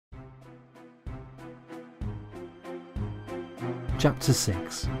Chapter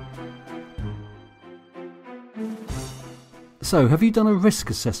 6. So, have you done a risk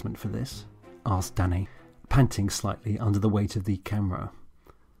assessment for this? Asked Danny, panting slightly under the weight of the camera.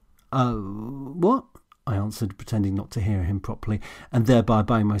 What? I answered, pretending not to hear him properly, and thereby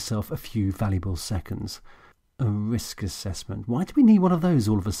buying myself a few valuable seconds. A risk assessment? Why do we need one of those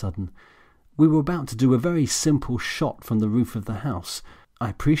all of a sudden? We were about to do a very simple shot from the roof of the house. I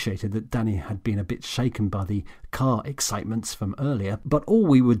appreciated that Danny had been a bit shaken by the car excitements from earlier, but all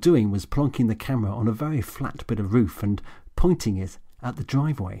we were doing was plonking the camera on a very flat bit of roof and pointing it at the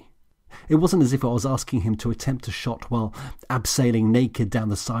driveway. It wasn't as if I was asking him to attempt a shot while abseiling naked down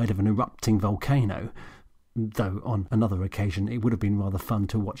the side of an erupting volcano, though on another occasion it would have been rather fun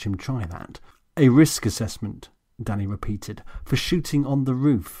to watch him try that. A risk assessment, Danny repeated, for shooting on the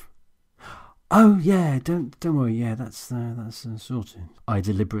roof. Oh, yeah, don't worry, yeah, that's sorted, I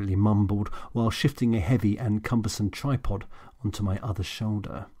deliberately mumbled while shifting a heavy and cumbersome tripod onto my other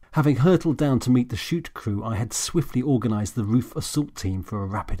shoulder. Having hurtled down to meet the shoot crew, I had swiftly organised the roof assault team for a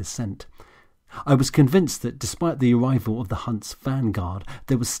rapid ascent. I was convinced that despite the arrival of the hunt's vanguard,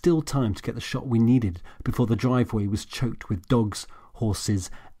 there was still time to get the shot we needed before the driveway was choked with dogs,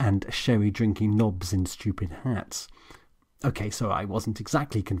 horses, and sherry-drinking knobs in stupid hats. OK, so I wasn't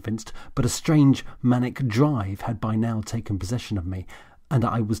exactly convinced, but a strange, manic drive had by now taken possession of me, and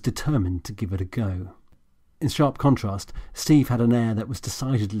I was determined to give it a go. In sharp contrast, Steve had an air that was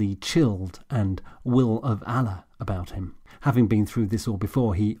decidedly chilled and will of Allah about him. Having been through this all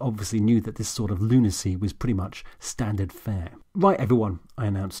before, he obviously knew that this sort of lunacy was pretty much standard fare. Right, everyone, I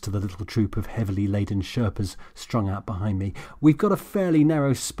announced to the little troop of heavily laden Sherpas strung out behind me. We've got a fairly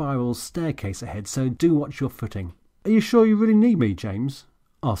narrow spiral staircase ahead, so do watch your footing. Are you sure you really need me, James?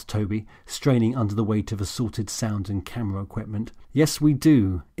 Asked Toby, straining under the weight of assorted sound and camera equipment. Yes, we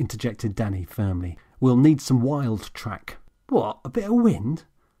do, interjected Danny firmly. We'll need some wild track. What, a bit of wind?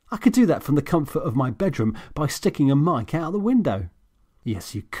 I could do that from the comfort of my bedroom by sticking a mic out the window.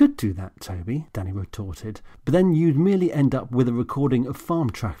 Yes, you could do that, Toby, Danny retorted, but then you'd merely end up with a recording of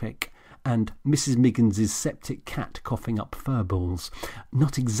farm traffic and Mrs. Miggins's septic cat coughing up fur balls.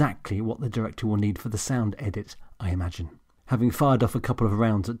 Not exactly what the director will need for the sound edit, I imagine. Having fired off a couple of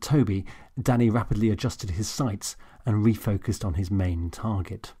rounds at Toby, Danny rapidly adjusted his sights and refocused on his main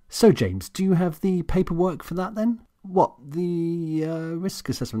target. So, James, do you have the paperwork for that then? What, the risk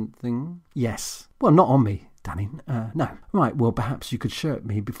assessment thing? Yes. Well, not on me, Danny. No. Right, well, perhaps you could show it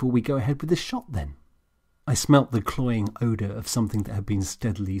me before we go ahead with this shot then. I smelt the cloying odour of something that had been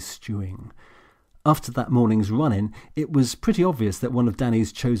steadily stewing. After that morning's run-in, it was pretty obvious that one of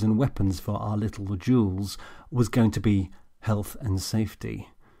Danny's chosen weapons for our little duels was going to be health and safety.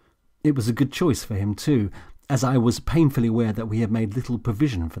 It was a good choice for him too, as I was painfully aware that we had made little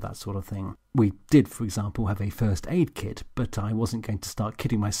provision for that sort of thing. We did, for example, have a first aid kit, but I wasn't going to start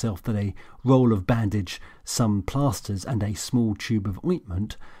kidding myself that a roll of bandage, some plasters and a small tube of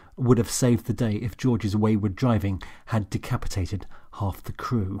ointment would have saved the day if George's wayward driving had decapitated half the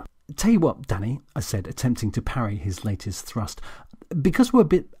crew. Tell you what, Danny, I said, attempting to parry his latest thrust, because we're a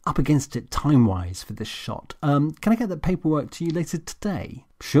bit up against it time-wise for this shot, can I get that paperwork to you later today?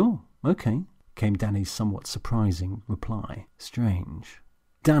 Sure, OK, came Danny's somewhat surprising reply. Strange.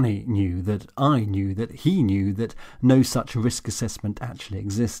 Danny knew that I knew that he knew that no such risk assessment actually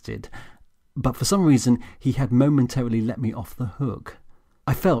existed, but for some reason he had momentarily let me off the hook.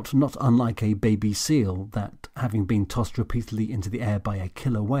 I felt not unlike a baby seal that, having been tossed repeatedly into the air by a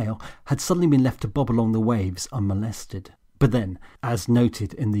killer whale, had suddenly been left to bob along the waves unmolested. But then, as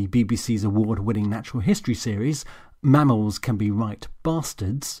noted in the BBC's award-winning natural history series, Mammals Can Be Right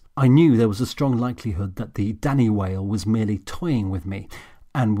Bastards, I knew there was a strong likelihood that the Danny whale was merely toying with me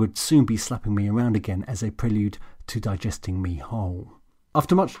and would soon be slapping me around again as a prelude to digesting me whole.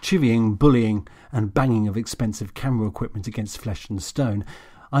 After much chivying, bullying and banging of expensive camera equipment against flesh and stone,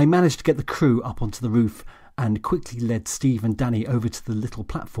 I managed to get the crew up onto the roof and quickly led Steve and Danny over to the little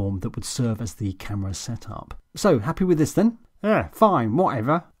platform that would serve as the camera setup. So, happy with this then? Yeah, fine,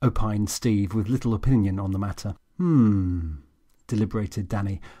 whatever, opined Steve with little opinion on the matter. Deliberated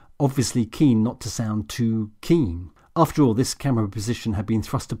Danny, obviously keen not to sound too keen. After all, this camera position had been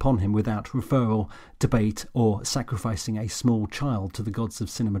thrust upon him without referral, debate, or sacrificing a small child to the gods of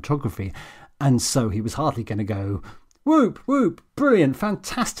cinematography, and so he was hardly going to go, "Whoop, whoop, brilliant,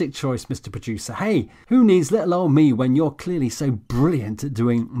 fantastic choice, Mr. Producer. Hey, who needs little old me when you're clearly so brilliant at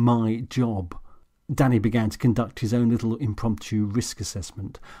doing my job?" Danny began to conduct his own little impromptu risk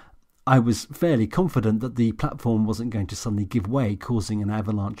assessment. I was fairly confident that the platform wasn't going to suddenly give way, causing an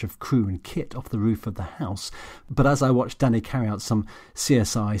avalanche of crew and kit off the roof of the house, but as I watched Danny carry out some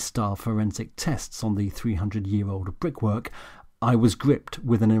CSI-style forensic tests on the 300-year-old brickwork, I was gripped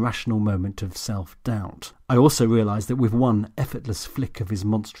with an irrational moment of self-doubt. I also realised that with one effortless flick of his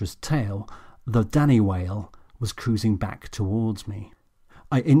monstrous tail, the Danny whale was cruising back towards me.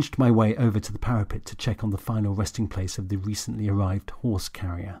 I inched my way over to the parapet to check on the final resting place of the recently arrived horse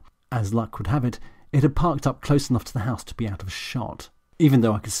carrier. As luck would have it, it had parked up close enough to the house to be out of shot. Even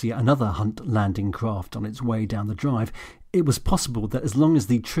though I could see another Hunt landing craft on its way down the drive, it was possible that as long as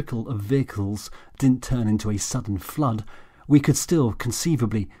the trickle of vehicles didn't turn into a sudden flood, we could still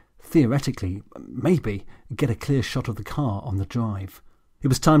conceivably, theoretically, maybe, get a clear shot of the car on the drive. It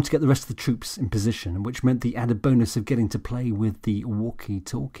was time to get the rest of the troops in position, which meant the added bonus of getting to play with the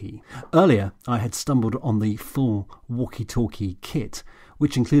walkie-talkie. Earlier, I had stumbled on the full walkie-talkie kit,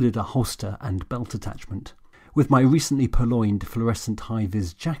 which included a holster and belt attachment. With my recently purloined fluorescent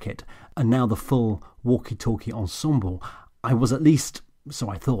high-vis jacket, and now the full walkie-talkie ensemble, I was at least, so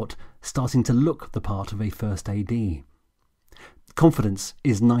I thought, starting to look the part of a first AD. Confidence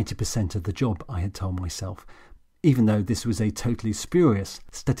is 90% of the job, I had told myself, even though this was a totally spurious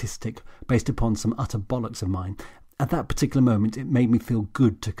statistic based upon some utter bollocks of mine. At that particular moment, it made me feel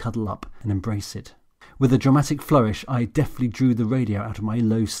good to cuddle up and embrace it. With a dramatic flourish, I deftly drew the radio out of my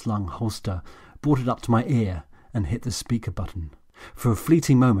low-slung holster, brought it up to my ear, and hit the speaker button. For a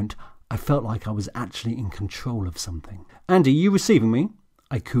fleeting moment, I felt like I was actually in control of something. "Andy, you receiving me?"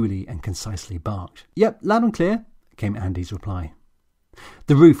 I coolly and concisely barked. "Yep, loud and clear," came Andy's reply.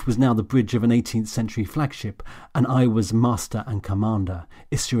 The roof was now the bridge of an 18th century flagship, and I was master and commander,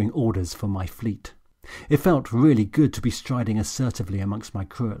 issuing orders for my fleet. It felt really good to be striding assertively amongst my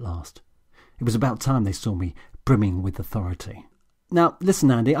crew at last. It was about time they saw me brimming with authority. "Now, listen,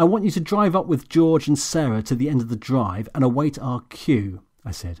 Andy, I want you to drive up with George and Sarah to the end of the drive and await our cue,"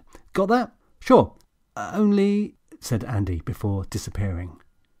 I said. "Got that?" "Sure. Only," said Andy before disappearing.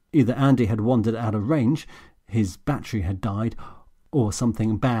 Either Andy had wandered out of range, his battery had died, or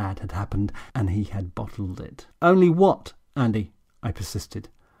something bad had happened and he had bottled it. "Only what, Andy?" I persisted.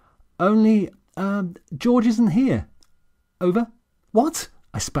 "Only, George isn't here. Over." "What?"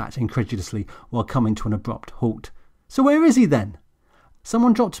 I spat incredulously while coming to an abrupt halt. "So where is he then?"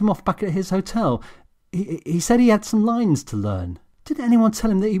 "Someone dropped him off back at his hotel. He said he had some lines to learn." "Did anyone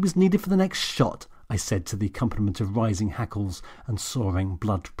tell him that he was needed for the next shot?" I said to the accompaniment of rising hackles and soaring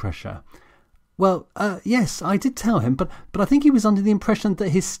blood pressure. "Well, yes, I did tell him, but I think he was under the impression that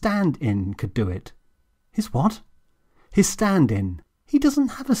his stand-in could do it." "His what?" "His stand-in." "He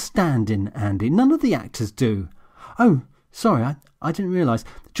doesn't have a stand-in, Andy. None of the actors do." "Oh, sorry, I didn't realise.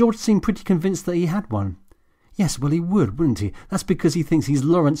 George seemed pretty convinced that he had one." "Yes, well, he would, wouldn't he? That's because he thinks he's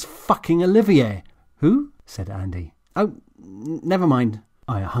Laurence fucking Olivier." "Who?" said Andy. "Oh, never mind."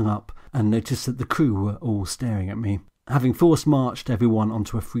 I hung up and noticed that the crew were all staring at me. Having force-marched everyone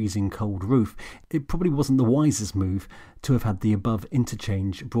onto a freezing cold roof, it probably wasn't the wisest move to have had the above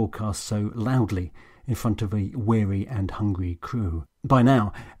interchange broadcast so loudly in front of a weary and hungry crew. By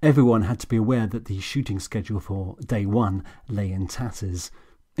now, everyone had to be aware that the shooting schedule for Day 1 lay in tatters.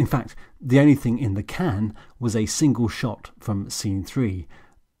 In fact, the only thing in the can was a single shot from Scene 3.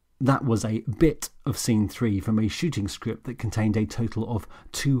 That was a bit of Scene 3 from a shooting script that contained a total of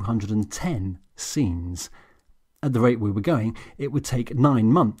 210 scenes. At the rate we were going, it would take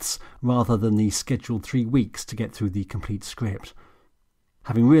 9 months rather than the scheduled 3 weeks to get through the complete script.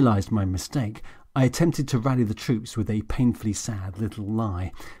 Having realised my mistake, I attempted to rally the troops with a painfully sad little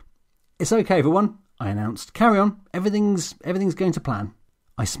lie. "It's okay, everyone," I announced. "Carry on. Everything's going to plan."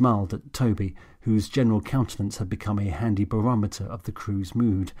 I smiled at Toby, whose general countenance had become a handy barometer of the crew's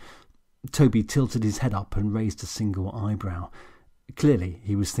mood. Toby tilted his head up and raised a single eyebrow. Clearly,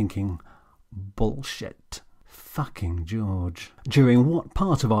 he was thinking, bullshit. Fucking George. During what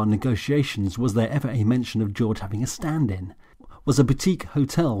part of our negotiations was there ever a mention of George having a stand-in? Was a boutique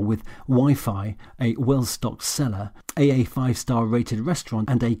hotel with Wi-Fi, a well-stocked cellar, a 5-star rated restaurant,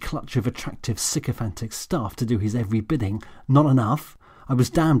 and a clutch of attractive sycophantic staff to do his every bidding not enough? I was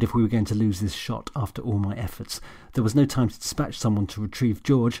damned if we were going to lose this shot after all my efforts. There was no time to dispatch someone to retrieve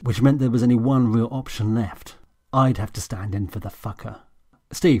George, which meant there was only one real option left. I'd have to stand in for the fucker.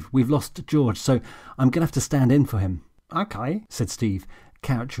 "Steve, we've lost George, so I'm going to have to stand in for him." "Okay," said Steve,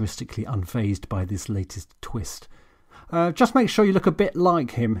 characteristically unfazed by this latest twist. Just make sure you look a bit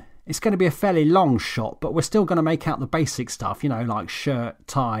like him. It's going to be a fairly long shot, but we're still going to make out the basic stuff, like shirt,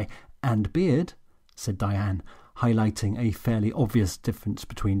 tie, and beard," said Diane, highlighting a fairly obvious difference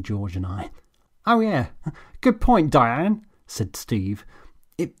between George and I. "Oh yeah, good point, Diane," said Steve.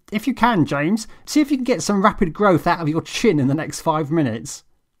 If you can, James, see if you can get some rapid growth out of your chin in the next 5 minutes."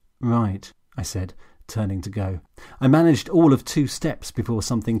 "Right," I said, turning to go. I managed all of 2 steps before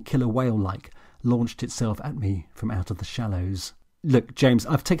something killer whale-like launched itself at me from out of the shallows. Look, James,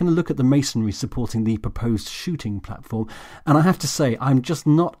 I've taken a look at the masonry supporting the proposed shooting platform, and I have to say I'm just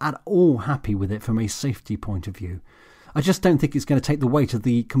not at all happy with it from a safety point of view. I just don't think it's going to take the weight of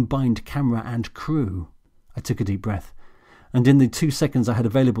the combined camera and crew. I took a deep breath, and in the 2 seconds I had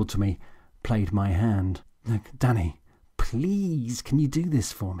available to me, played my hand. Look, Danny, please, can you do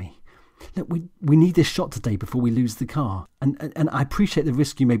this for me? Look, we need this shot today before we lose the car, and I appreciate the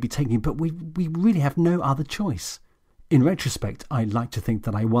risk you may be taking, but we really have no other choice. In retrospect, I like to think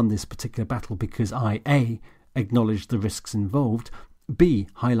that I won this particular battle because I, A, acknowledged the risks involved, B,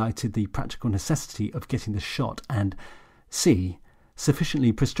 highlighted the practical necessity of getting the shot, and C,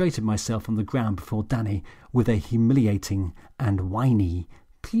 sufficiently prostrated myself on the ground before Danny with a humiliating and whiny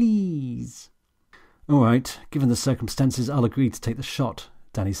 "Please." "All right, given the circumstances, I'll agree to take the shot,"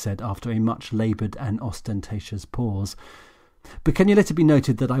 Danny said after a much laboured and ostentatious pause. "But can you let it be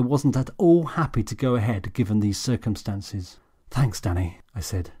noted that I wasn't at all happy to go ahead given these circumstances?" "Thanks, Danny," I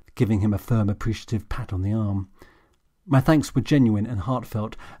said, giving him a firm appreciative pat on the arm. My thanks were genuine and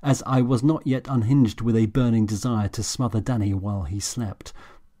heartfelt, as I was not yet unhinged with a burning desire to smother Danny while he slept.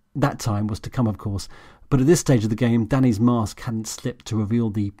 That time was to come, of course, but at this stage of the game Danny's mask hadn't slipped to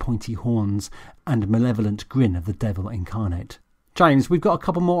reveal the pointy horns and malevolent grin of the devil incarnate. "James, we've got a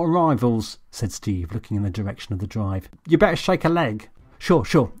couple more arrivals," said Steve, looking in the direction of the drive. "You better shake a leg."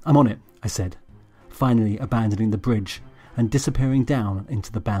 Sure, I'm on it," I said, finally abandoning the bridge and disappearing down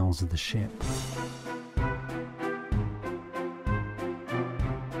into the bowels of the ship.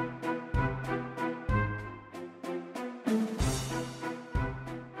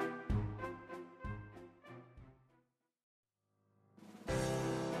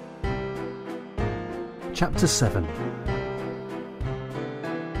 Chapter 7.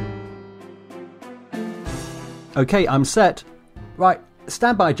 "Okay, I'm set." "Right,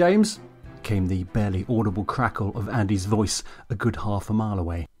 stand by, James," came the barely audible crackle of Andy's voice a good half a mile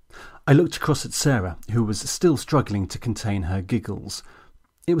away. I looked across at Sarah, who was still struggling to contain her giggles.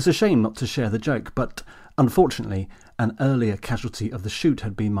 It was a shame not to share the joke, but unfortunately an earlier casualty of the shoot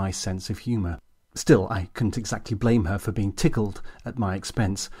had been my sense of humour. Still, I couldn't exactly blame her for being tickled at my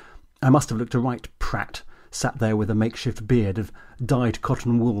expense. I must have looked a right prat, sat there with a makeshift beard of dyed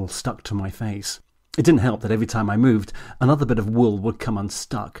cotton wool stuck to my face. It didn't help that every time I moved, another bit of wool would come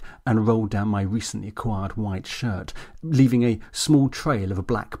unstuck and roll down my recently acquired white shirt, leaving a small trail of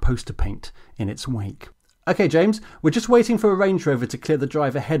black poster paint in its wake. "Okay, James, we're just waiting for a Range Rover to clear the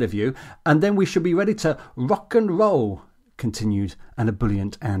drive ahead of you, and then we should be ready to rock and roll," continued an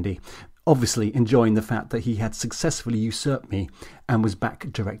ebullient Andy, obviously enjoying the fact that he had successfully usurped me and was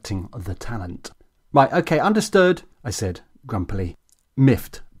back directing the talent. "Right, okay, understood," I said grumpily,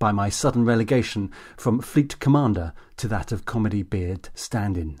 miffed by my sudden relegation from fleet commander to that of comedy beard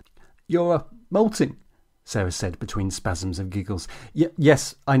stand-in. "You're molting," Sarah said between spasms of giggles.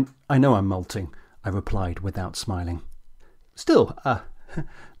 Yes, I know I'm molting," I replied without smiling. "Still,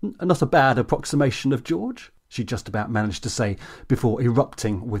 not a bad approximation of George," she just about managed to say before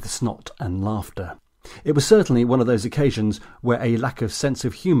erupting with snot and laughter. It was certainly one of those occasions where a lack of sense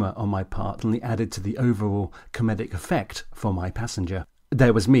of humour on my part only added to the overall comedic effect for my passenger.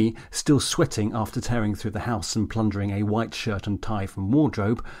 There was me, still sweating after tearing through the house and plundering a white shirt and tie from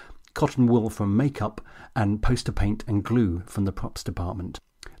wardrobe, cotton wool from makeup, and poster paint and glue from the props department.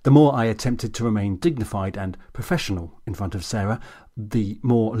 The more I attempted to remain dignified and professional in front of Sarah, the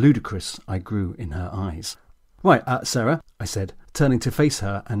more ludicrous I grew in her eyes. "Right, Sarah," I said, turning to face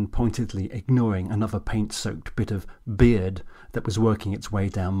her and pointedly ignoring another paint-soaked bit of beard that was working its way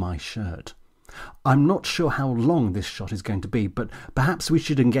down my shirt. "I'm not sure how long this shot is going to be, but perhaps we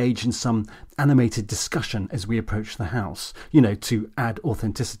should engage in some animated discussion as we approach the house, to add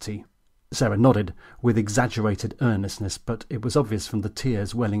authenticity." Sarah nodded with exaggerated earnestness, but it was obvious from the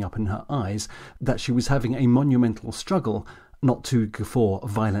tears welling up in her eyes that she was having a monumental struggle not to guffaw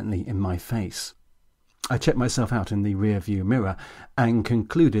violently in my face. I checked myself out in the rear-view mirror and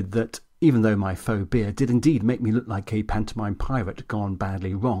concluded that, even though my faux beard did indeed make me look like a pantomime pirate gone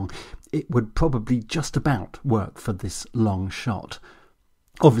badly wrong, it would probably just about work for this long shot.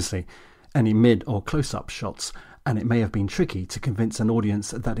 Obviously, any mid or close-up shots, and it may have been tricky to convince an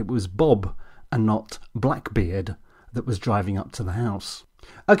audience that it was Bob and not Blackbeard that was driving up to the house.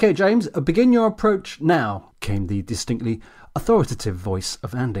 "Okay, James, begin your approach now," came the distinctly authoritative voice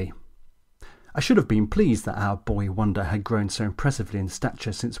of Andy. I should have been pleased that our boy wonder had grown so impressively in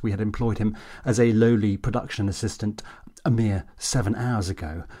stature since we had employed him as a lowly production assistant a mere 7 hours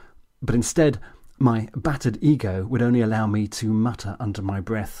ago, but instead my battered ego would only allow me to mutter under my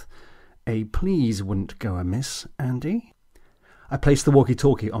breath, "A please wouldn't go amiss, Andy." I placed the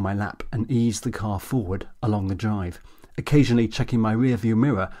walkie-talkie on my lap and eased the car forward along the drive. occasionally checking my rearview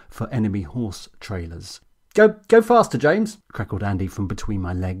mirror for enemy horse trailers. Go faster, James, crackled Andy from between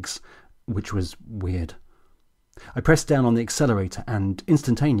my legs, which was weird. I pressed down on the accelerator and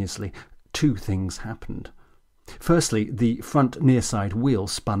instantaneously 2 things happened. Firstly, the front near-side wheel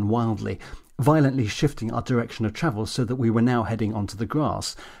spun wildly, violently shifting our direction of travel so that we were now heading onto the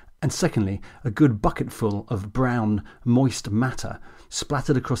grass. And secondly, a good bucketful of brown, moist matter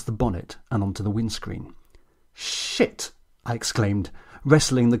splattered across the bonnet and onto the windscreen. "Shit!" I exclaimed,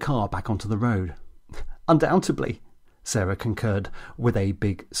 wrestling the car back onto the road. "Undoubtedly," Sarah concurred with a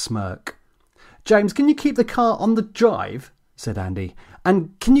big smirk. "James, can you keep the car on the drive?" said Andy.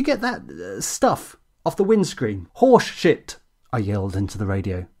 "And can you get that stuff off the windscreen?" "Horse shit," I yelled into the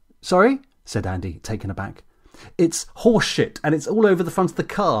radio. "Sorry?" said Andy, taken aback. "It's horse shit, and it's all over the front of the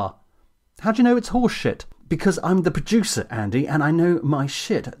car." "How do you know it's horse shit?" "Because I'm the producer, Andy, and I know my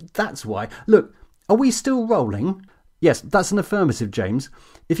shit. That's why. Look, are we still rolling?" "Yes, that's an affirmative, James.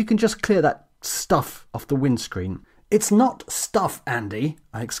 If you can just clear that stuff off the windscreen." "It's not stuff, Andy,"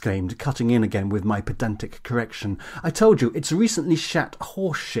 I exclaimed, cutting in again with my pedantic correction. "I told you, it's recently shat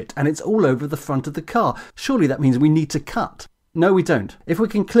horse shit, and it's all over the front of the car. Surely that means we need to cut." "No, we don't. If we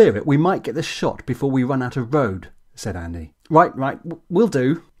can clear it, we might get the shot before we run out of road," said Andy. Right, we'll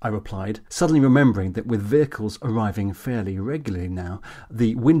do," I replied, suddenly remembering that with vehicles arriving fairly regularly now,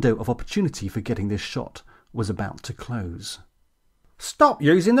 the window of opportunity for getting this shot was about to close. "Stop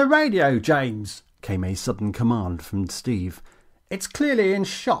using the radio, James," came a sudden command from Steve. "It's clearly in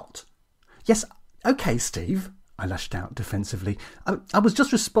shot." "Yes, OK, Steve," I lashed out defensively. I was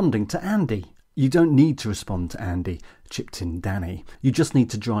just responding to Andy." "You don't need to respond to Andy," chipped in Danny. "You just need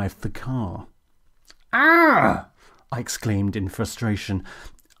to drive the car." "Ah!" I exclaimed in frustration.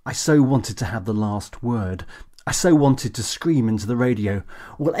 I so wanted to have the last word. I so wanted to scream into the radio,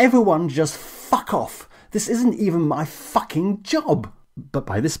 "Will everyone just fuck off? This isn't even my fucking job." But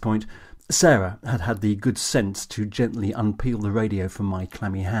by this point, Sarah had had the good sense to gently unpeel the radio from my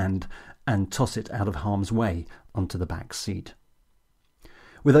clammy hand and toss it out of harm's way onto the back seat.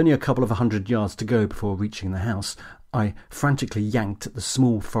 With only a couple of 100 yards to go before reaching the house, I frantically yanked at the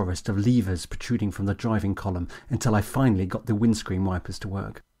small forest of levers protruding from the driving column until I finally got the windscreen wipers to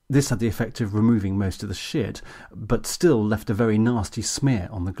work. This had the effect of removing most of the shit, but still left a very nasty smear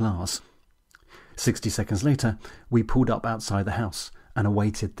on the glass. 60 seconds later, we pulled up outside the house and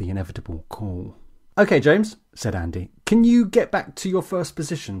awaited the inevitable call. "OK, James," said Andy. "Can you get back to your first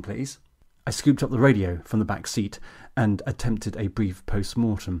position, please?" I scooped up the radio from the back seat and attempted a brief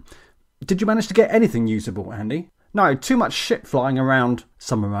post-mortem. "Did you manage to get anything usable, Andy?" "No, too much shit flying around,"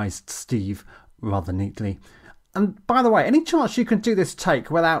 summarised Steve rather neatly. "And by the way, any chance you can do this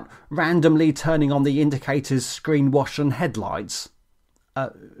take without randomly turning on the indicators, screen wash and headlights?"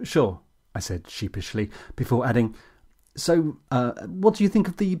 Sure," I said sheepishly, before adding, "So, what do you think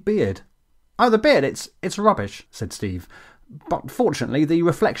of the beard?" "Oh, the beard, it's rubbish," said Steve. "But fortunately, the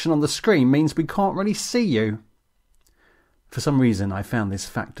reflection on the screen means we can't really see you." For some reason, I found this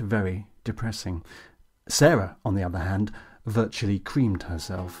fact very depressing. Sarah, on the other hand, virtually creamed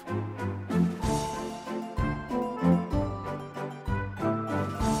herself.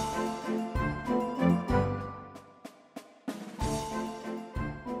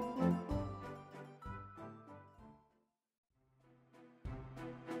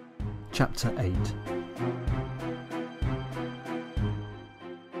 Chapter 8.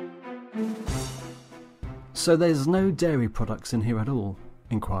 "So there's no dairy products in here at all?"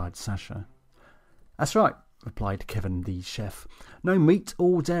 inquired Sasha. "That's right," replied Kevin, the chef. "No meat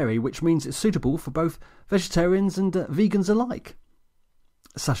or dairy, which means it's suitable for both vegetarians and vegans alike."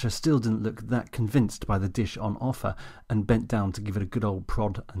 Sasha still didn't look that convinced by the dish on offer and bent down to give it a good old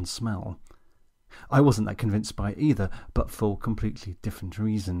prod and smell. I wasn't that convinced by it either, but for completely different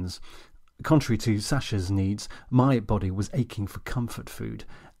reasons. Contrary to Sasha's needs, my body was aching for comfort food,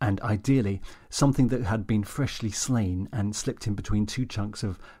 and ideally something that had been freshly slain and slipped in between 2 chunks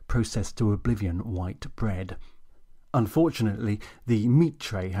of processed to oblivion white bread. Unfortunately, the meat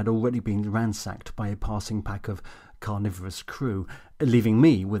tray had already been ransacked by a passing pack of carnivorous crew, leaving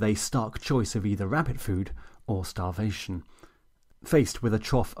me with a stark choice of either rabbit food or starvation. Faced with a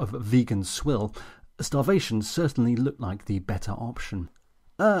trough of vegan swill, starvation certainly looked like the better option.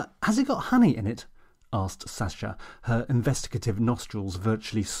 Has it got honey in it?" asked Sasha, her investigative nostrils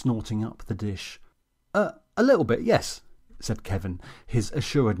virtually snorting up the dish. A little bit, yes," said Kevin, his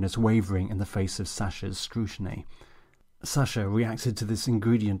assuredness wavering in the face of Sasha's scrutiny. Sasha reacted to this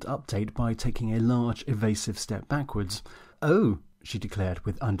ingredient update by taking a large, evasive step backwards. "Oh," she declared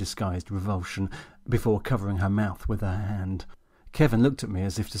with undisguised revulsion, before covering her mouth with her hand. Kevin looked at me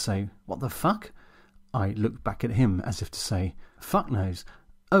as if to say, "What the fuck?" I looked back at him as if to say, fuck knows.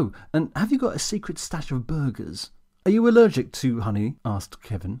 Oh, and have you got a secret stash of burgers? Are you allergic to honey? Asked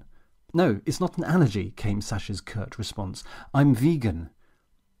Kevin. No, it's not an allergy, came Sasha's curt response. I'm vegan.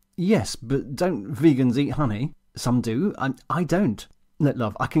 Yes, but don't vegans eat honey? Some do. I don't. Look,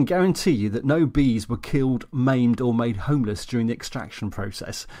 love, I can guarantee you that no bees were killed, maimed or made homeless during the extraction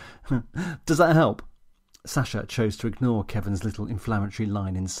process. Does that help? Sasha chose to ignore Kevin's little inflammatory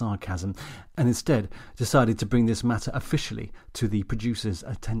line in sarcasm and instead decided to bring this matter officially to the producer's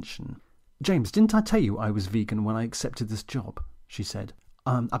attention. James, didn't I tell you I was vegan when I accepted this job? She said.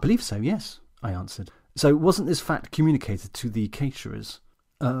 I believe so, yes, I answered. So wasn't this fact communicated to the caterers?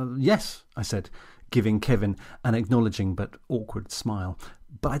 Yes, I said, giving Kevin an acknowledging but awkward smile.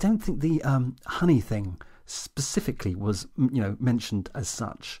 But I don't think the honey thing specifically was, mentioned as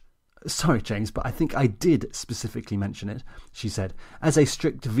such. Sorry, James, but I think I did specifically mention it, she said. As a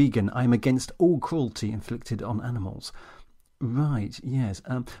strict vegan, I am against all cruelty inflicted on animals. Right, yes.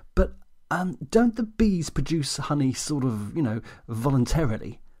 But don't the bees produce honey sort of,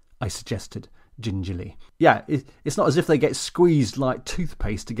 voluntarily? I suggested gingerly. Yeah, it's not as if they get squeezed like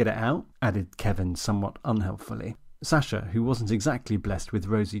toothpaste to get it out, added Kevin somewhat unhelpfully. Sasha, who wasn't exactly blessed with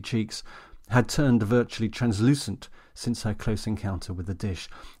rosy cheeks, had turned virtually translucent since her close encounter with the dish,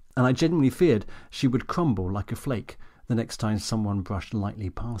 and I genuinely feared she would crumble like a flake the next time someone brushed lightly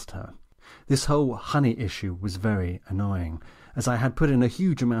past her. This whole honey issue was very annoying, as I had put in a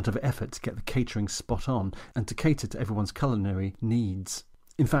huge amount of effort to get the catering spot on and to cater to everyone's culinary needs.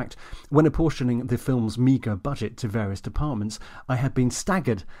 In fact, when apportioning the film's meagre budget to various departments, I had been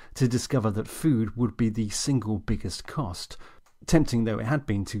staggered to discover that food would be the single biggest cost. Tempting though it had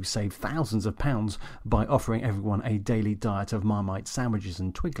been to save thousands of pounds by offering everyone a daily diet of Marmite sandwiches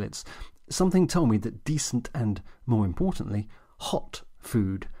and Twiglets, something told me that decent and, more importantly, hot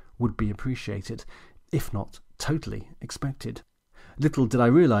food would be appreciated, if not totally expected. Little did I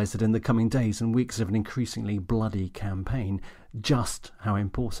realise that in the coming days and weeks of an increasingly bloody campaign, just how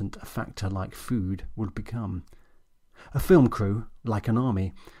important a factor like food would become. A film crew, like an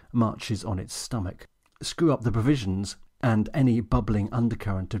army, marches on its stomach. Screw up the provisions, and any bubbling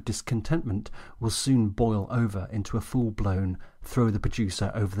undercurrent of discontentment will soon boil over into a full-blown, throw the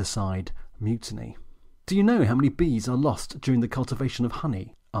producer over the side mutiny. Do you know how many bees are lost during the cultivation of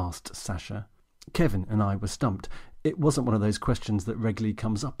honey? Asked Sasha. Kevin and I were stumped. It wasn't one of those questions that regularly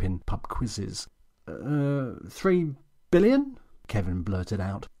comes up in pub quizzes. 3 billion? Kevin blurted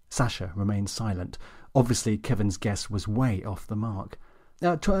out. Sasha remained silent. Obviously, Kevin's guess was way off the mark.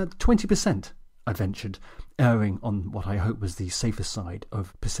 20%, I ventured, erring on what I hope was the safer side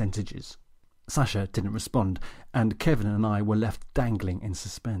of percentages. Sasha didn't respond, and Kevin and I were left dangling in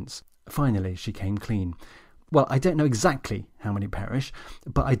suspense. Finally, she came clean. Well, I don't know exactly how many perish,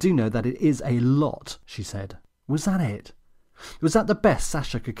 but I do know that it is a lot, she said. Was that it? Was that the best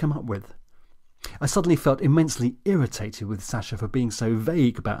Sasha could come up with? I suddenly felt immensely irritated with Sasha for being so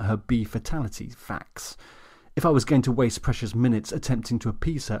vague about her bee fatality facts. If I was going to waste precious minutes attempting to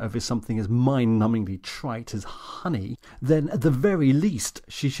appease her over something as mind-numbingly trite as honey, then at the very least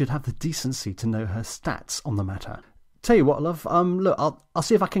she should have the decency to know her stats on the matter. Tell you what, love, look, I'll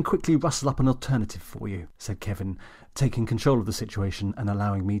see if I can quickly rustle up an alternative for you, said Kevin, taking control of the situation and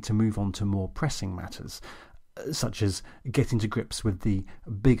allowing me to move on to more pressing matters, such as getting to grips with the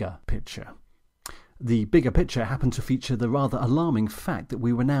bigger picture. The bigger picture happened to feature the rather alarming fact that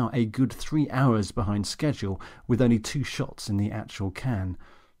we were now a good 3 hours behind schedule with only 2 shots in the actual can.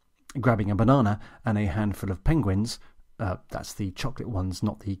 Grabbing a banana and a handful of penguins, that's the chocolate ones,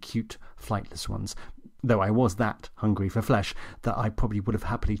 not the cute, flightless ones, though I was that hungry for flesh that I probably would have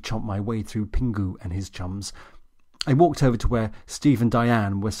happily chomped my way through Pingu and his chums. I walked over to where Steve and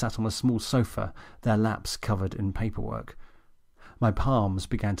Diane were sat on a small sofa, their laps covered in paperwork. My palms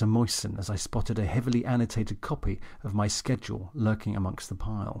began to moisten as I spotted a heavily annotated copy of my schedule lurking amongst the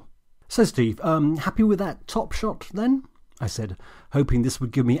pile. So, Steve, happy with that top shot, then? I said, hoping this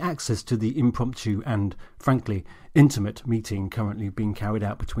would give me access to the impromptu and, frankly, intimate meeting currently being carried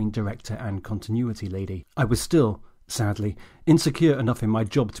out between director and continuity lady. I was still, sadly, insecure enough in my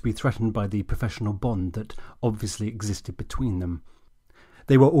job to be threatened by the professional bond that obviously existed between them.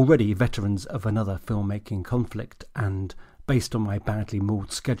 They were already veterans of another filmmaking conflict, and based on my badly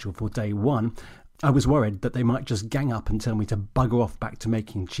mauled schedule for day one, I was worried that they might just gang up and tell me to bugger off back to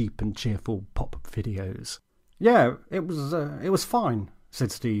making cheap and cheerful pop videos. Yeah, it was fine,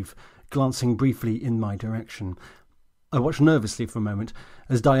 said Steve, glancing briefly in my direction. I watched nervously for a moment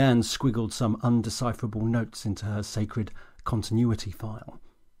as Diane squiggled some undecipherable notes into her sacred continuity file.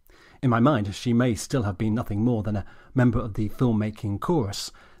 In my mind, she may still have been nothing more than a member of the filmmaking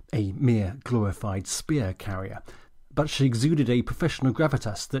chorus, a mere glorified spear carrier, but she exuded a professional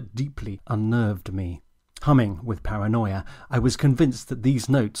gravitas that deeply unnerved me. Humming with paranoia, I was convinced that these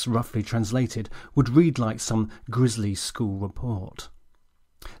notes, roughly translated, would read like some grisly school report.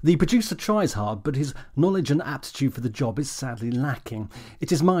 The producer tries hard, but his knowledge and aptitude for the job is sadly lacking.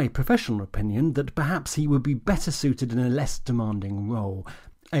 It is my professional opinion that perhaps he would be better suited in a less demanding role.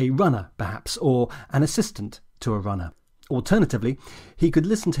 A runner, perhaps, or an assistant to a runner. Alternatively, he could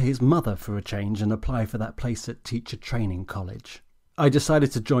listen to his mother for a change and apply for that place at Teacher Training College. I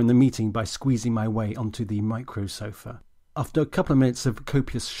decided to join the meeting by squeezing my way onto the micro sofa. After a couple of minutes of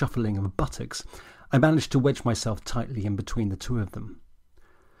copious shuffling of buttocks, I managed to wedge myself tightly in between the two of them.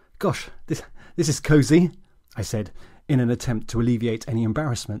 "Gosh, this is cosy," I said, in an attempt to alleviate any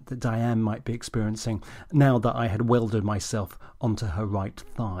embarrassment that Diane might be experiencing now that I had welded myself onto her right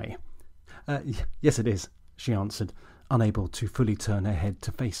thigh. Yes, it is," she answered, unable to fully turn her head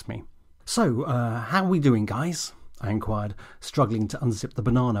to face me. "So, how are we doing, guys?" I inquired, struggling to unzip the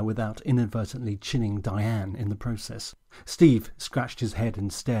banana without inadvertently chinning Diane in the process. Steve scratched his head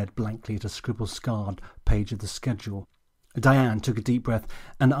and stared blankly at a scribble-scarred page of the schedule. Diane took a deep breath,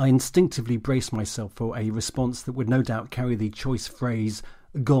 and I instinctively braced myself for a response that would no doubt carry the choice phrase,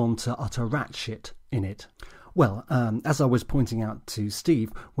 "gone to utter rat shit," in it. "Well, as I was pointing out to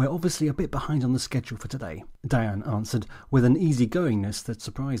Steve, we're obviously a bit behind on the schedule for today," Diane answered, with an easygoingness that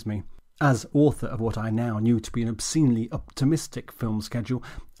surprised me. As author of what I now knew to be an obscenely optimistic film schedule,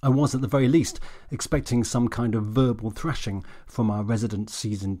 I was at the very least expecting some kind of verbal thrashing from our resident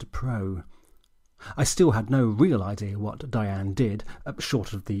seasoned pro. I still had no real idea what Diane did,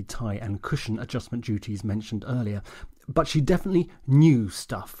 short of the tie and cushion adjustment duties mentioned earlier, but she definitely knew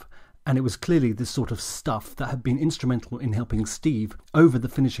stuff, and it was clearly the sort of stuff that had been instrumental in helping Steve over the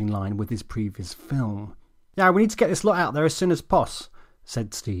finishing line with his previous film. "Yeah, we need to get this lot out there as soon as pos,"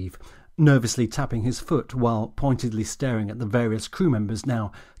 said Steve, nervously tapping his foot while pointedly staring at the various crew members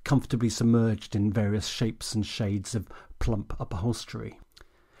now comfortably submerged in various shapes and shades of plump upholstery.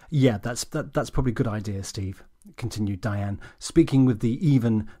 "Yeah, that's probably a good idea, Steve," continued Diane, speaking with the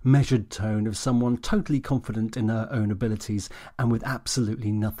even, measured tone of someone totally confident in her own abilities and with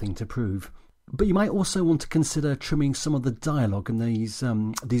absolutely nothing to prove. "But you might also want to consider trimming some of the dialogue in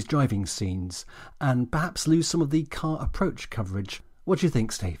these driving scenes, and perhaps lose some of the car approach coverage. What do you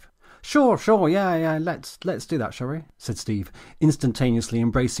think, Steve?" Sure, yeah, let's do that, shall we?" said Steve, instantaneously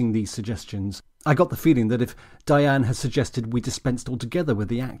embracing these suggestions. I got the feeling that if Diane had suggested we dispensed altogether with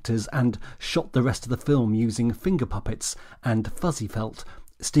the actors and shot the rest of the film using finger puppets and fuzzy felt,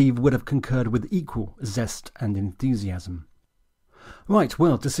 Steve would have concurred with equal zest and enthusiasm. "Right,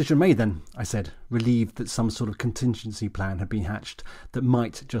 well, decision made then," I said, relieved that some sort of contingency plan had been hatched that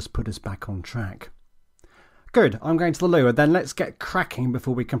might just put us back on track. "Good, I'm going to the loo, and then let's get cracking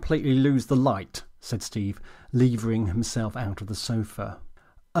before we completely lose the light," said Steve, levering himself out of the sofa.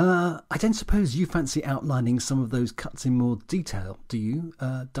 I don't suppose you fancy outlining some of those cuts in more detail, do you,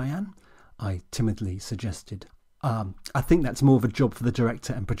 Diane?" I timidly suggested. I think that's more of a job for the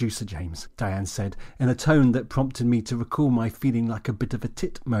director and producer, James," Diane said, in a tone that prompted me to recall my feeling like a bit of a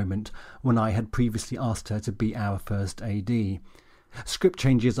tit moment when I had previously asked her to be our first AD. "Script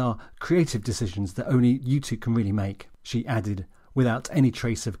changes are creative decisions that only you two can really make," she added, without any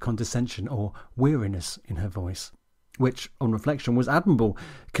trace of condescension or weariness in her voice, which, on reflection, was admirable,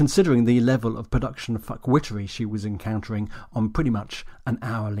 considering the level of production fuckwittery she was encountering on pretty much an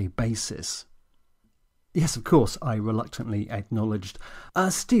hourly basis. "Yes, of course," I reluctantly acknowledged.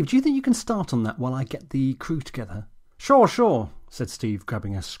 "Steve, do you think you can start on that while I get the crew together?" Sure, said Steve,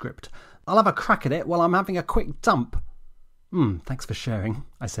 grabbing a script. "I'll have a crack at it while I'm having a quick dump." Thanks for sharing,"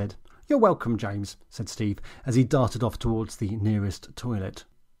 I said. "You're welcome, James," said Steve, as he darted off towards the nearest toilet.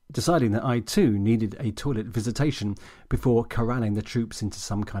 Deciding that I too needed a toilet visitation before corralling the troops into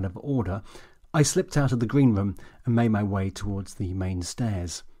some kind of order, I slipped out of the green room and made my way towards the main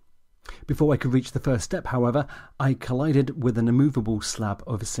stairs. Before I could reach the first step, however, I collided with an immovable slab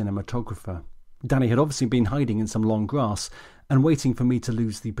of a cinematographer. Danny had obviously been hiding in some long grass and waiting for me to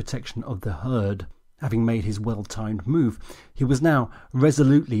lose the protection of the herd. Having made his well-timed move, he was now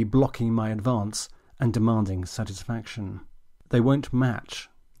resolutely blocking my advance and demanding satisfaction. "They won't match,"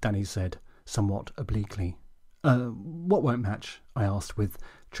 Danny said, somewhat obliquely. What won't match?" I asked with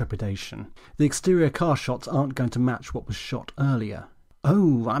trepidation. "The exterior car shots aren't going to match what was shot earlier."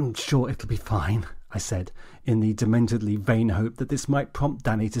 "Oh, I'm sure it'll be fine," I said, in the dementedly vain hope that this might prompt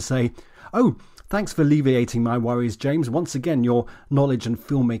Danny to say, "Oh, thanks for alleviating my worries, James. Once again, your knowledge and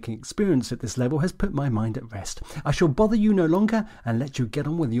filmmaking experience at this level has put my mind at rest. I shall bother you no longer and let you get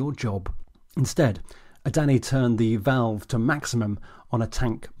on with your job." Instead, Danny turned the valve to maximum on a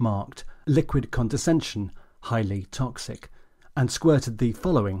tank marked "Liquid Condensation, Highly Toxic," and squirted the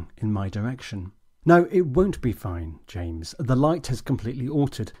following in my direction. "No, it won't be fine, James. The light has completely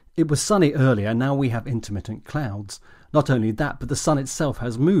altered. It was sunny earlier, now we have intermittent clouds. Not only that, but the sun itself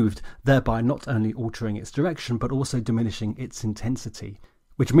has moved, thereby not only altering its direction, but also diminishing its intensity.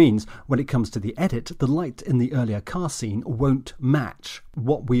 Which means, when it comes to the edit, the light in the earlier car scene won't match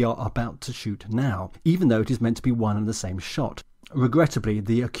what we are about to shoot now, even though it is meant to be one and the same shot. Regrettably,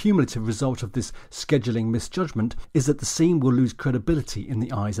 the accumulative result of this scheduling misjudgment is that the scene will lose credibility in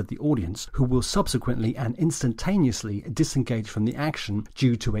the eyes of the audience, who will subsequently and instantaneously disengage from the action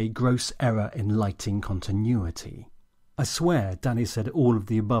due to a gross error in lighting continuity." I swear Danny said all of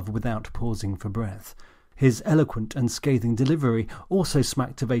the above without pausing for breath. His eloquent and scathing delivery also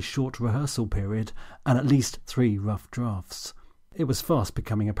smacked of a short rehearsal period and at least 3 rough drafts. It was fast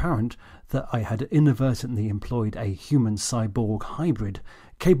becoming apparent that I had inadvertently employed a human-cyborg hybrid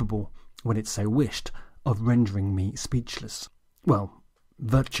capable, when it so wished, of rendering me speechless. Well,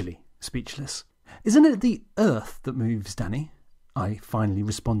 virtually speechless. "Isn't it the Earth that moves, Danny?" I finally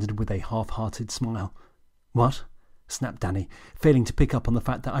responded with a half-hearted smile. "What?" snapped Danny, failing to pick up on the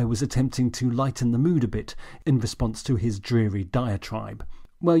fact that I was attempting to lighten the mood a bit in response to his dreary diatribe.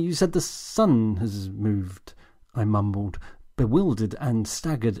 "Well, you said the sun has moved," I mumbled, bewildered and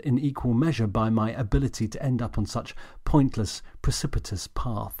staggered in equal measure by my ability to end up on such pointless, precipitous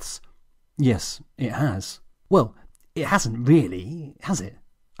paths. "Yes, it has." "Well, it hasn't really, has it?"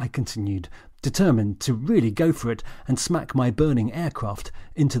 I continued, determined to really go for it and smack my burning aircraft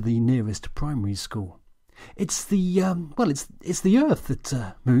into the nearest primary school. "It's the, it's the Earth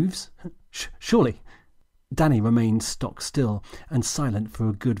that moves, surely." Danny remained stock still and silent for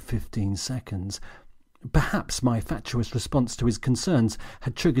a good 15 seconds. Perhaps my fatuous response to his concerns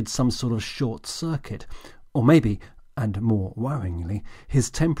had triggered some sort of short circuit, or maybe, and more worryingly, his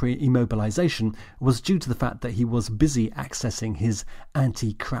temporary immobilization was due to the fact that he was busy accessing his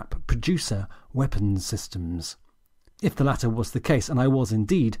anti-crap producer weapon systems. If the latter was the case, and I was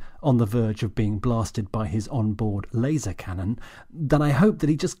indeed on the verge of being blasted by his onboard laser cannon, then I hoped that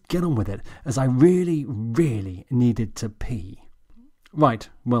he'd just get on with it, as I really, really needed to pee. "Right,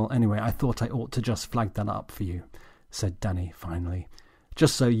 well, anyway, I thought I ought to just flag that up for you," said Danny finally,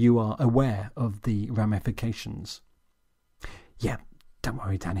 "just so you are aware of the ramifications." "Yeah, don't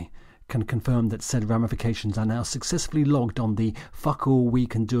worry, Danny. Can confirm that said ramifications are now successfully logged on the fuck all we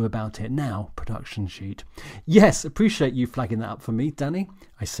can do about it now production sheet." "Yes, appreciate you flagging that up for me, Danny,"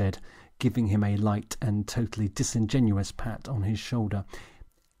 I said, giving him a light and totally disingenuous pat on his shoulder.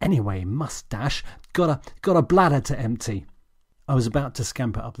 "Anyway, mustache, got a bladder to empty." I was about to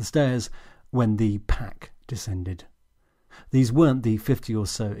scamper up the stairs when the pack descended. These weren't the 50 or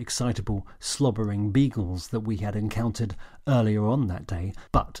so excitable, slobbering beagles that we had encountered earlier on that day,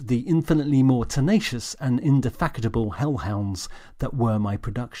 but the infinitely more tenacious and indefatigable hellhounds that were my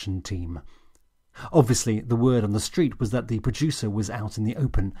production team. Obviously, the word on the street was that the producer was out in the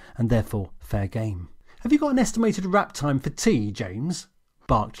open, and therefore fair game. "Have you got an estimated wrap time for tea, James?"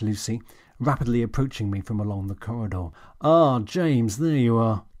 barked Lucy, rapidly approaching me from along the corridor. "Ah, James, there you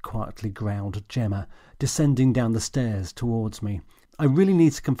are," quietly growled Gemma, descending down the stairs towards me. "I really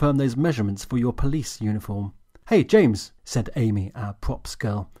need to confirm those measurements for your police uniform." "Hey, James," said Amy, our props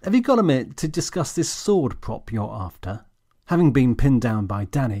girl, "have you got a minute to discuss this sword prop you're after?" Having been pinned down by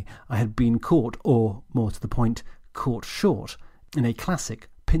Danny, I had been caught, or, more to the point, caught short, in a classic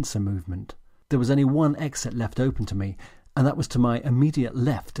pincer movement. There was only one exit left open to me, and that was to my immediate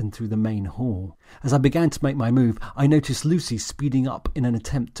left and through the main hall. As I began to make my move, I noticed Lucy speeding up in an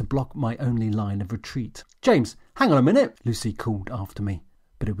attempt to block my only line of retreat. "James, hang on a minute," Lucy called after me,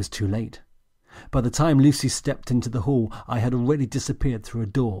 but it was too late. By the time Lucy stepped into the hall, I had already disappeared through a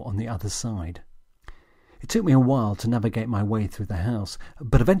door on the other side. It took me a while to navigate my way through the house,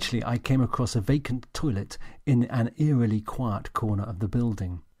 but eventually I came across a vacant toilet in an eerily quiet corner of the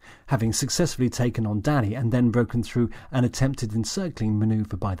building. Having successfully taken on Danny and then broken through an attempted encircling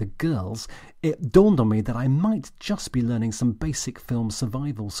manoeuvre by the girls, it dawned on me that I might just be learning some basic film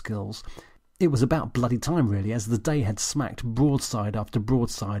survival skills. It was about bloody time, really, as the day had smacked broadside after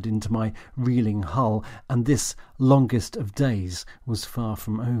broadside into my reeling hull, and this longest of days was far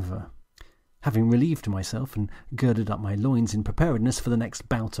from over. Having relieved myself and girded up my loins in preparedness for the next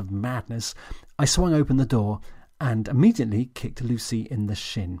bout of madness, I swung open the door and immediately kicked Lucy in the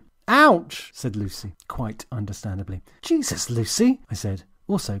shin. "Ouch!" said Lucy, quite understandably. "Jesus, Lucy," I said,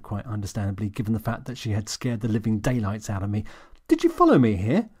 also quite understandably given the fact that she had scared the living daylights out of me. "Did you follow me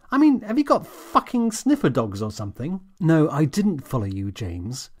here? I mean, have you got fucking sniffer dogs or something? No, I didn't follow you,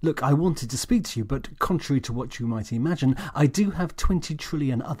 James. Look, I wanted to speak to you, but contrary to what you might imagine, I do have 20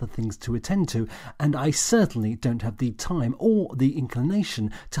 trillion other things to attend to, and I certainly don't have the time or the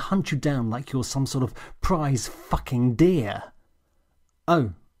inclination to hunt you down like you're some sort of prize fucking deer.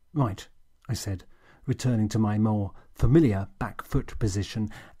 Oh, right, I said, returning to my more familiar back foot position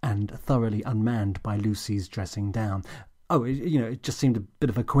and thoroughly unmanned by Lucy's dressing down. Oh, it just seemed a bit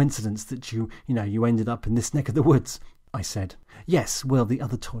of a coincidence that you ended up in this neck of the woods, I said. Yes, well, the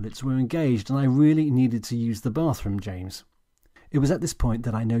other toilets were engaged and I really needed to use the bathroom, James. It was at this point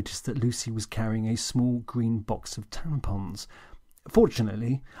that I noticed that Lucy was carrying a small green box of tampons.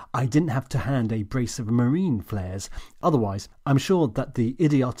 Fortunately, I didn't have to hand a brace of marine flares. Otherwise, I'm sure that the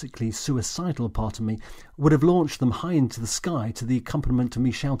idiotically suicidal part of me would have launched them high into the sky to the accompaniment of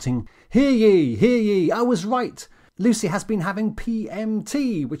me shouting, "Hear ye, I was right! Lucy has been having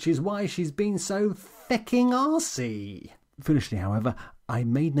PMT, which is why she's been so fecking arsey." Foolishly, however, I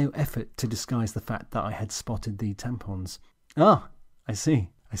made no effort to disguise the fact that I had spotted the tampons. "Ah, I see,"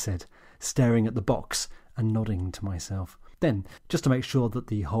 I said, staring at the box and nodding to myself. Then, just to make sure that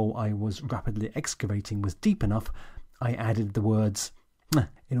the hole I was rapidly excavating was deep enough, I added the words,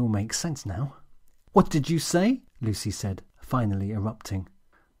 "It all makes sense now." "What did you say?" Lucy said, finally erupting.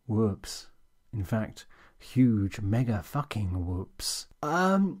 Whoops. In fact, huge mega fucking whoops.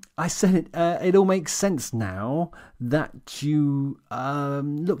 I said it all makes sense now that you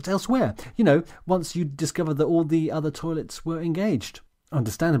looked elsewhere. Once you discovered that all the other toilets were engaged.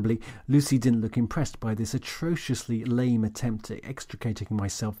 Understandably, Lucy didn't look impressed by this atrociously lame attempt at extricating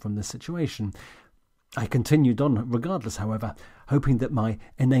myself from the situation. I continued on regardless, however, hoping that my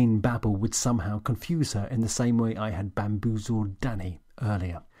inane babble would somehow confuse her in the same way I had bamboozled Danny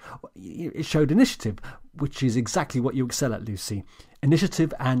earlier. It showed initiative, which is exactly what you excel at, Lucy.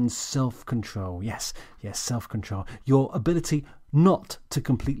 Initiative and self-control. Yes, self-control. Your ability not to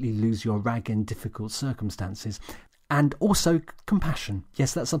completely lose your rag in difficult circumstances. And also compassion.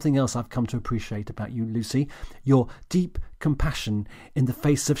 Yes, that's something else I've come to appreciate about you, Lucy. Your deep compassion in the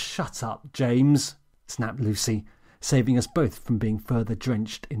face of "Shut up, James," snapped Lucy, saving us both from being further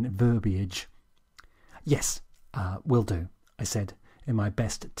drenched in verbiage. "Yes, will do," I said, in my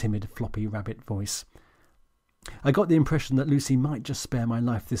best timid floppy rabbit voice. I got the impression that Lucy might just spare my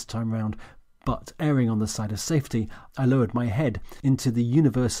life this time round, but erring on the side of safety, I lowered my head into the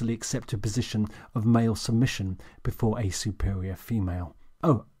universally accepted position of male submission before a superior female.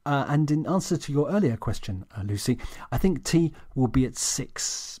 Oh, and in answer to your earlier question, Lucy, I think tea will be at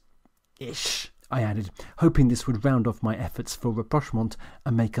 6-ish, I added, hoping this would round off my efforts for rapprochement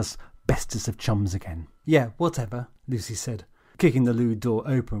and make us bestest of chums again. "Yeah, whatever," Lucy said, kicking the loo door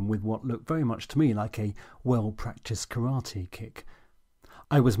open with what looked very much to me like a well-practiced karate kick.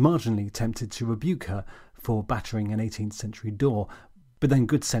 I was marginally tempted to rebuke her for battering an 18th century door, but then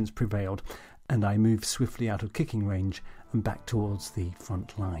good sense prevailed, and I moved swiftly out of kicking range and back towards the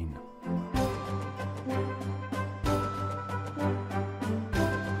front line.